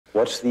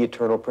What's the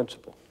eternal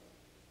principle?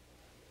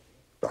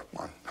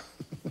 Brahman.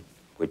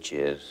 Which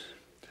is?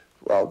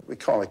 Well, we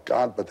call it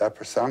God, but that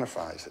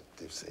personifies it,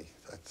 you see.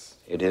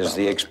 It is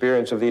the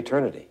experience of the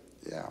eternity.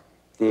 Yeah.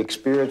 The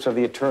experience of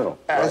the eternal.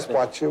 As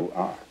what you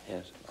are.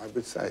 Yes. I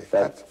would say.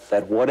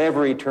 That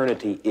whatever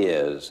eternity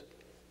is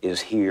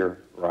here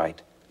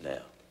right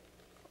now.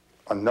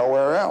 Or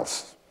nowhere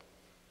else.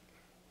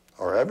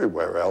 Or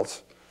everywhere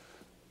else.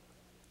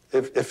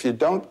 If you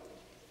don't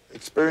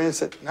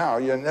experience it now,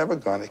 you're never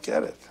going to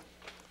get it.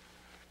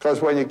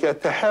 Because when you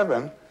get to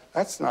heaven,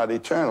 that's not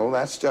eternal,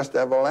 that's just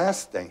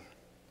everlasting.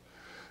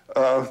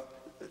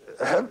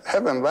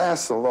 Heaven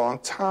lasts a long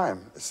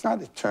time. It's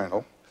not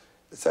eternal,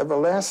 it's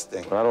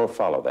everlasting. I don't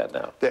follow that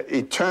now. The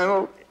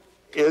eternal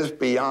is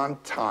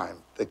beyond time.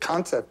 The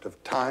concept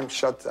of time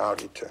shuts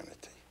out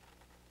eternity.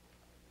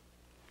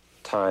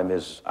 Time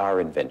is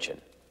our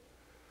invention.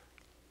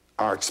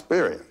 Our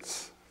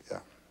experience, yeah.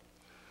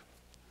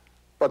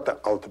 But the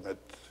ultimate,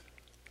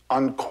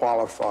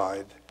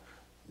 unqualified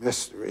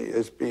mystery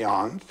is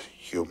beyond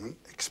human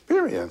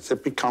experience.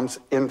 It becomes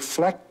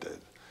inflected.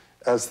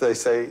 As they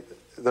say,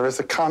 there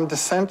is a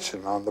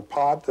condescension on the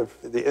part of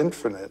the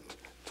infinite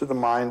to the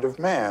mind of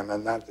man,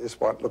 and that is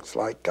what looks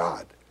like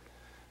God.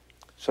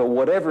 So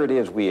whatever it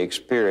is we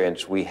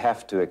experience, we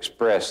have to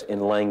express in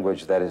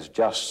language that is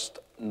just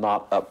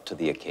not up to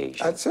the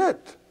occasion. That's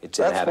it. It's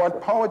That's inadequate.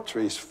 what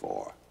poetry's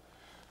for.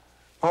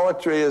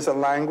 Poetry is a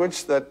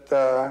language that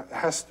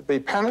has to be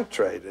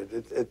penetrated.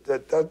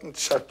 It doesn't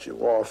shut you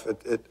off.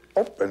 It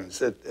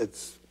opens.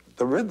 It's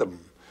the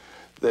rhythm,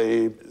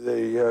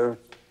 the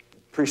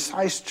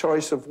precise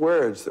choice of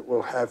words that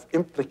will have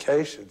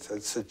implications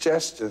and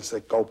suggestions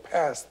that go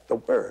past the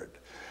word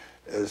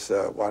is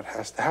what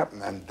has to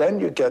happen. And then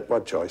you get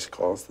what Joyce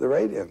calls the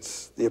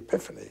radiance, the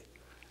epiphany.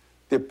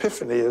 The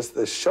epiphany is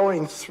the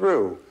showing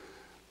through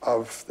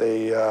of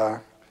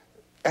the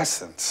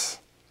essence,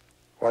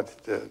 what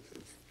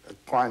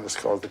Aquinas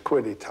called the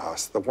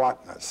quidditas, the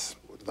whatness.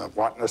 The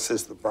whatness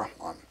is the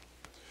Brahman.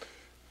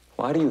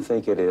 Why do you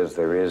think it is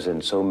there is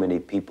in so many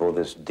people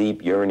this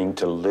deep yearning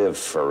to live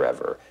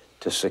forever,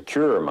 to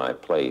secure my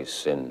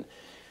place in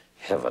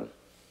heaven?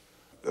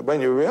 When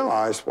you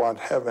realize what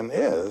heaven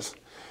is,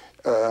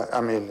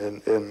 I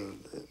mean, in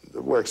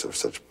the works of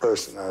such a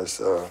person as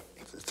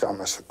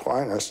Thomas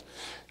Aquinas,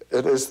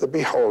 it is the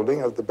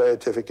beholding of the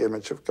beatific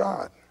image of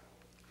God,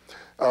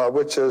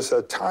 which is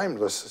a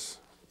timeless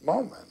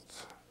moment.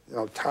 You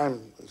know,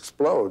 time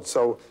explodes.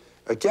 So,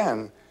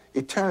 again,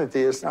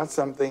 eternity is not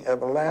something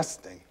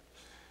everlasting.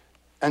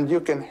 And you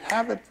can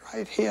have it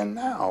right here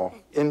now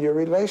in your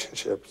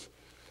relationships.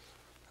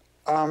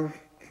 I've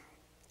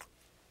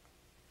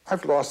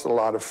lost a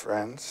lot of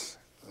friends,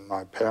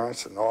 my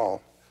parents and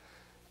all.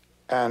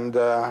 And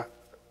a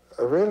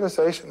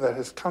realization that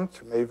has come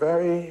to me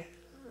very,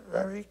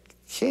 very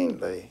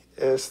keenly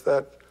is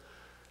that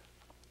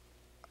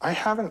I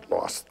haven't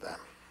lost them.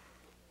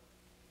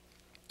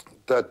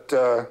 That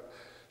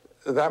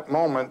that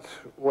moment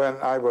when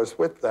I was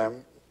with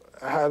them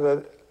had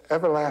an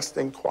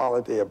everlasting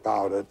quality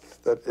about it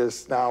that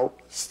is now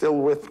still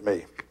with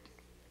me.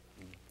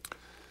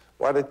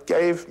 What it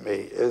gave me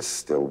is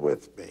still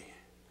with me.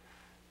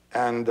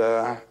 And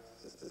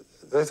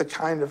there's a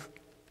kind of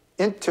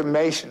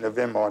intimation of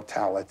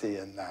immortality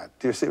in that.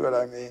 Do you see what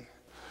I mean?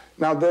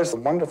 Now, there's a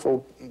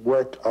wonderful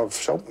work of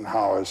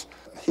Schopenhauer's.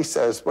 He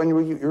says, when you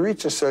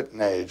reach a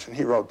certain age, and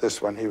he wrote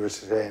this when he was,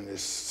 say, in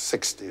his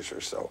 60s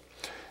or so,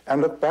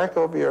 and look back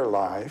over your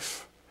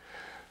life,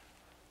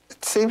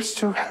 it seems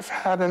to have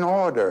had an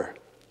order.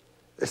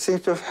 It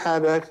seems to have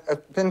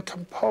had been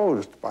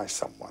composed by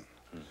someone.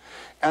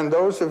 And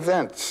those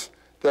events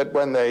that,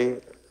 when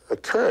they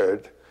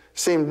occurred,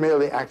 seemed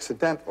merely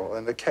accidental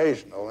and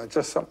occasional and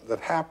just something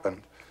that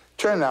happened,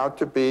 turn out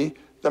to be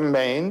the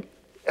main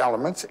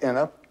elements in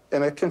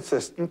a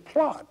consistent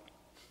plot.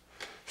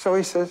 So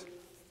he says,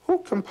 who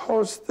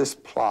composed this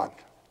plot?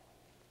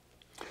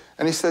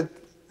 And he said,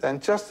 then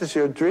just as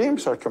your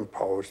dreams are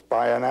composed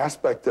by an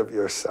aspect of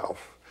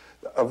yourself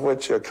of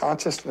which your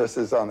consciousness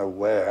is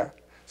unaware,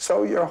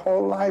 so your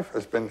whole life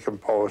has been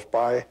composed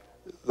by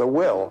the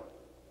will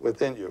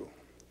within you.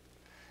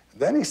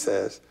 Then he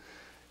says,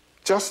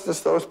 just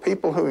as those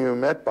people whom you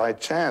met by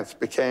chance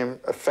became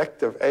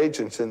effective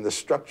agents in the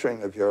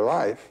structuring of your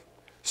life,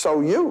 so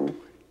you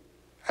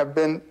have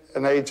been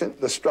an agent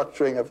in the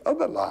structuring of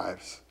other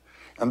lives.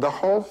 And the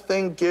whole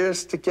thing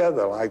gears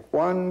together like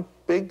one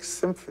big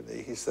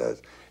symphony, he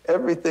says,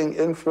 everything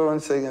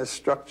influencing and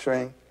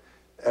structuring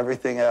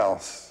everything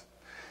else.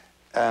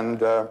 And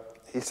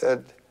he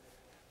said,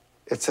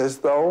 it's as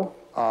though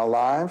our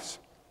lives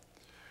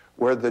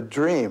were the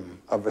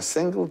dream of a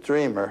single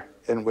dreamer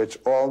in which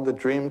all the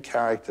dream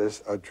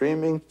characters are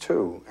dreaming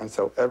too, and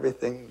so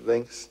everything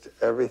links to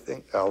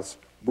everything else,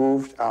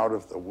 moved out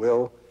of the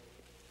will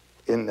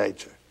in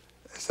nature.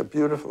 It's a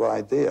beautiful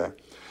idea.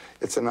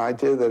 It's an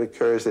idea that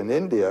occurs in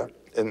India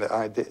in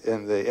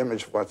the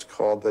image of what's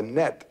called the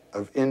net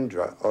of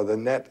Indra, or the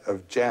net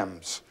of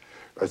gems.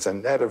 It's a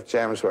net of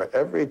gems where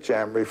every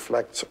gem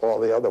reflects all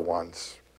the other ones.